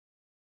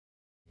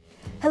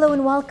Hello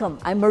and welcome.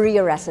 I'm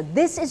Maria Ressa.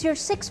 This is your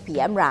 6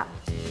 p.m. wrap.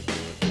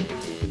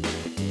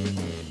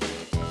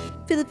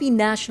 Philippine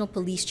National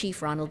Police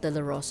Chief Ronald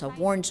Dela Rosa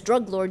warns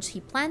drug lords he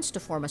plans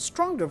to form a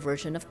stronger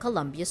version of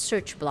Colombia's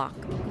Search Bloc.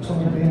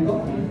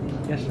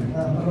 Yes, sir.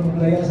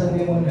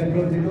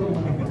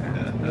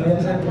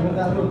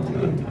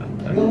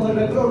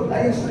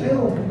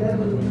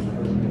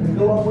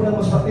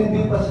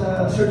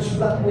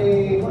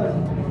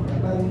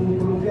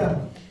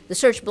 The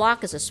Search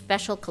Bloc is a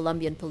special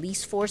Colombian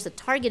police force that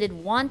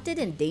targeted wanted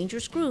and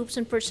dangerous groups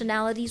and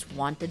personalities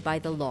wanted by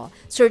the law.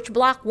 Search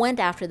Bloc went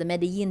after the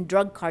Medellin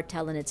drug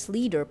cartel and its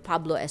leader,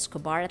 Pablo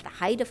Escobar, at the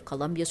height of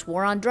Colombia's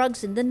war on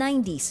drugs in the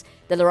 90s.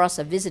 De La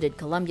Rosa visited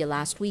Colombia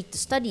last week to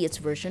study its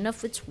version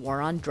of its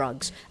war on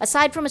drugs.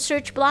 Aside from a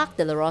Search Bloc,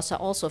 De La Rosa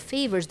also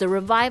favors the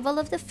revival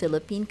of the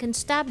Philippine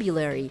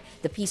Constabulary.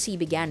 The PC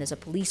began as a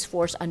police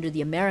force under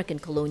the American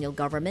colonial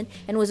government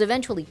and was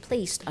eventually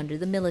placed under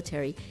the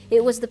military.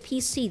 It was the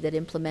PC that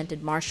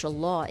implemented martial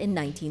law in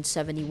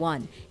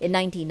 1971. In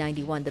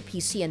 1991, the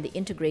PC and the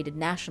Integrated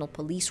National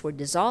Police were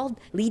dissolved,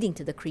 leading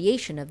to the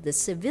creation of the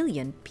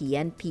civilian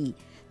PNP.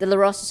 De La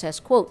Rosa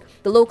says, quote,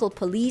 "The local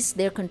police,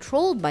 they're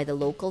controlled by the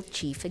local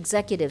chief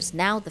executives.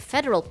 Now the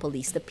federal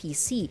police, the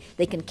PC,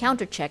 they can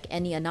countercheck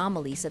any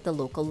anomalies at the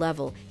local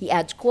level." He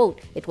adds, quote,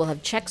 "It will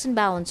have checks and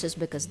balances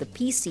because the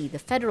PC, the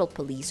federal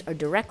police, are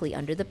directly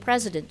under the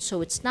president,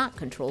 so it's not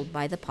controlled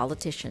by the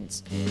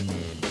politicians."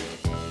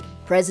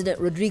 President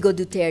Rodrigo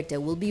Duterte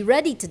will be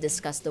ready to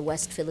discuss the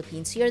West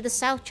Philippine Sea or the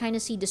South China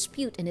Sea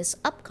dispute in his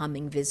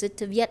upcoming visit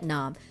to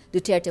Vietnam.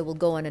 Duterte will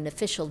go on an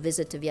official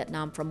visit to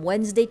Vietnam from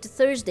Wednesday to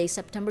Thursday,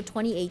 September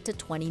 28 to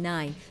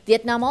 29.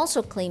 Vietnam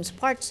also claims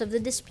parts of the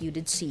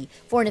disputed sea.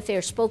 Foreign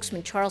Affairs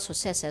spokesman Charles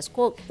Jose says,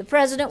 quote, "The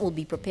president will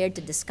be prepared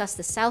to discuss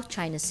the South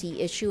China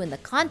Sea issue in the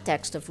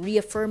context of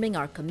reaffirming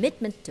our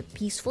commitment to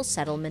peaceful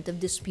settlement of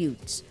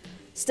disputes."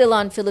 Still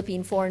on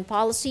Philippine foreign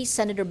policy,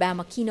 Senator Bam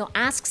Aquino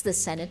asks the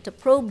Senate to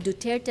probe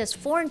Duterte's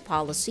foreign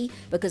policy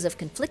because of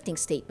conflicting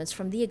statements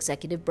from the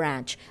executive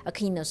branch.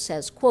 Aquino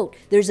says, quote,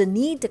 "There's a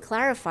need to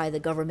clarify the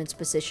government's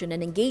position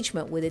and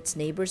engagement with its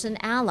neighbors and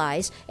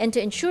allies and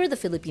to ensure the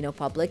Filipino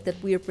public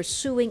that we are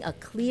pursuing a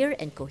clear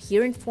and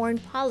coherent foreign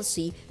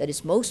policy that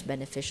is most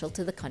beneficial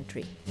to the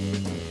country."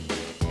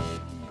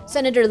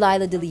 Senator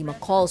Leila de Lima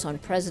calls on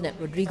President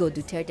Rodrigo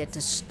Duterte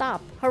to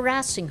stop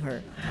harassing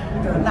her.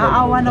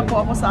 Naawa na po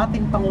ako sa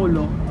ating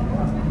Pangulo.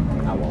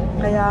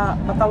 Kaya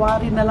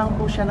patawarin na lang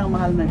po siya ng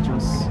mahal na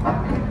Diyos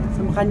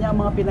sa kanyang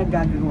mga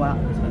pinaggagawa.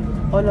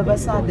 All of a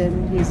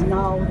sudden, he's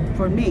now,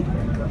 for me,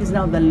 he's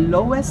now the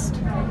lowest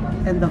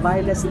and the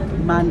vilest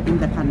man in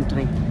the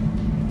country.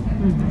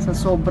 Sa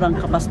sobrang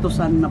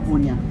kabastusan na po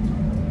niya.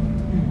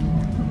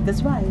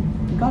 That's why,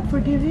 God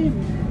forgive him.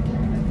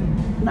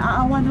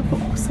 Naaawa na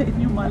po ako sa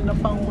inyo, mahal na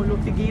Pangulo.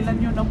 Tigilan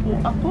niyo na po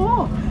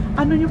ako.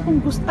 Ano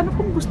pong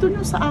gusto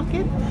niyo sa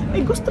akin?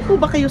 May gusto po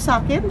ba kayo sa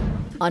akin?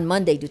 On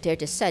Monday,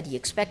 Duterte said he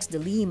expects De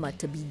Lima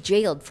to be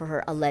jailed for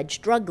her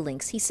alleged drug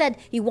links. He said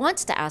he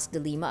wants to ask De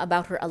Lima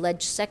about her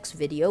alleged sex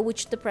video,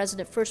 which the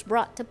president first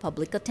brought to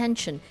public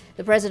attention.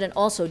 The president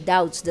also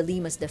doubts De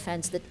Lima's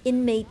defense that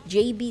inmate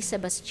J.B.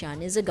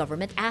 Sebastian is a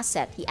government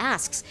asset. He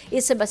asks,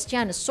 is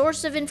Sebastian a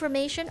source of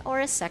information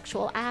or a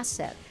sexual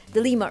asset? De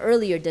Lima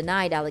earlier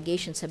denied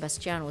allegations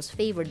Sebastian was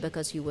favored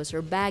because he was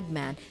her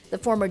bagman. The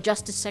former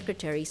Justice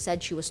Secretary said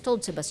she was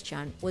told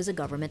Sebastian was a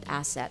government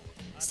asset.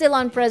 Still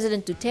on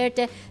President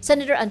Duterte,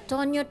 Senator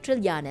Antonio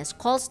Trillanes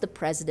calls the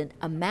president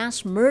a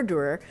mass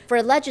murderer for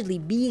allegedly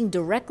being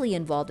directly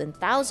involved in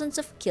thousands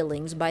of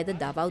killings by the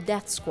Davao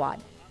Death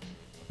Squad.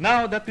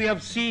 Now that we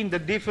have seen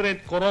the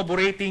different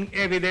corroborating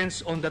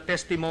evidence on the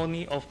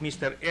testimony of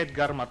Mr.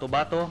 Edgar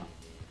Matobato,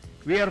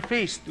 we are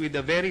faced with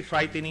a very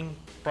frightening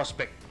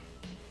prospect,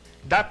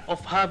 that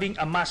of having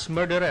a mass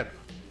murderer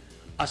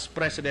as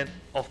president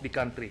of the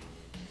country.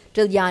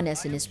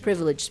 Trillanes, in his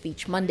privileged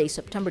speech Monday,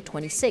 September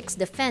 26,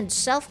 defends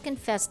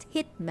self-confessed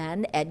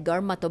hitman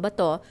Edgar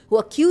Matobato, who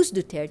accused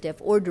Duterte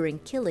of ordering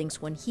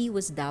killings when he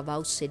was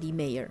Davao City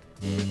Mayor.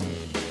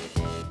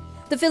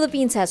 The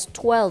Philippines has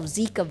 12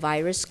 Zika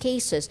virus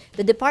cases.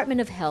 The Department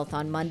of Health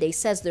on Monday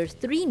says there are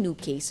 3 new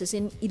cases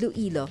in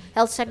Iloilo.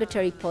 Health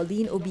Secretary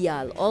Pauline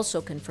Ubial also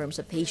confirms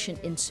a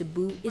patient in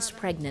Cebu is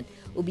pregnant.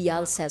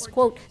 Ubial says,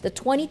 quote, "The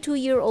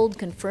 22-year-old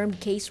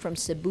confirmed case from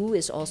Cebu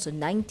is also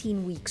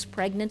 19 weeks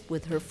pregnant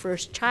with her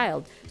first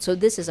child. So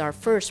this is our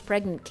first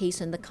pregnant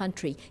case in the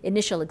country.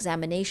 Initial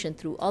examination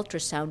through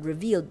ultrasound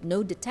revealed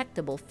no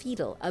detectable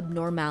fetal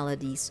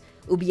abnormalities."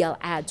 Ubial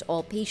adds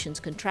all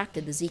patients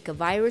contracted the Zika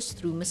virus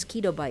through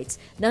mosquito bites.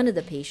 None of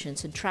the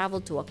patients had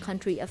traveled to a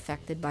country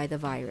affected by the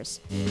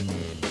virus.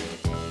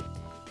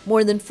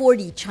 More than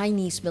 40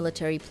 Chinese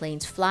military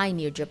planes fly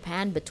near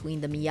Japan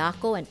between the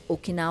Miyako and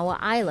Okinawa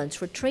Islands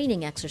for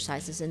training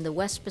exercises in the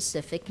West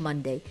Pacific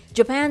Monday.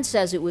 Japan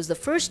says it was the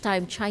first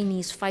time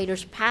Chinese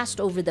fighters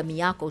passed over the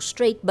Miyako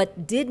Strait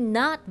but did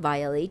not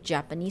violate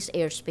Japanese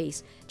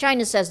airspace.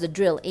 China says the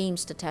drill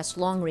aims to test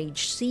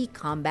long-range sea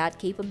combat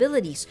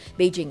capabilities.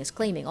 Beijing is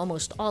claiming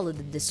almost all of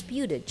the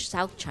disputed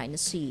South China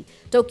Sea.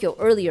 Tokyo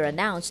earlier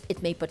announced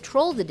it may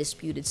patrol the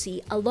disputed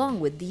sea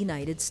along with the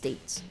United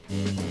States.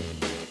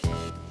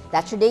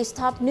 That's your day's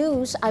top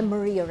news. I'm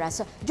Maria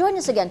Ressa. Join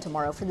us again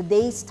tomorrow for the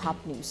day's top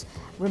news.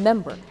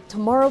 Remember,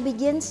 tomorrow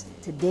begins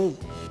today.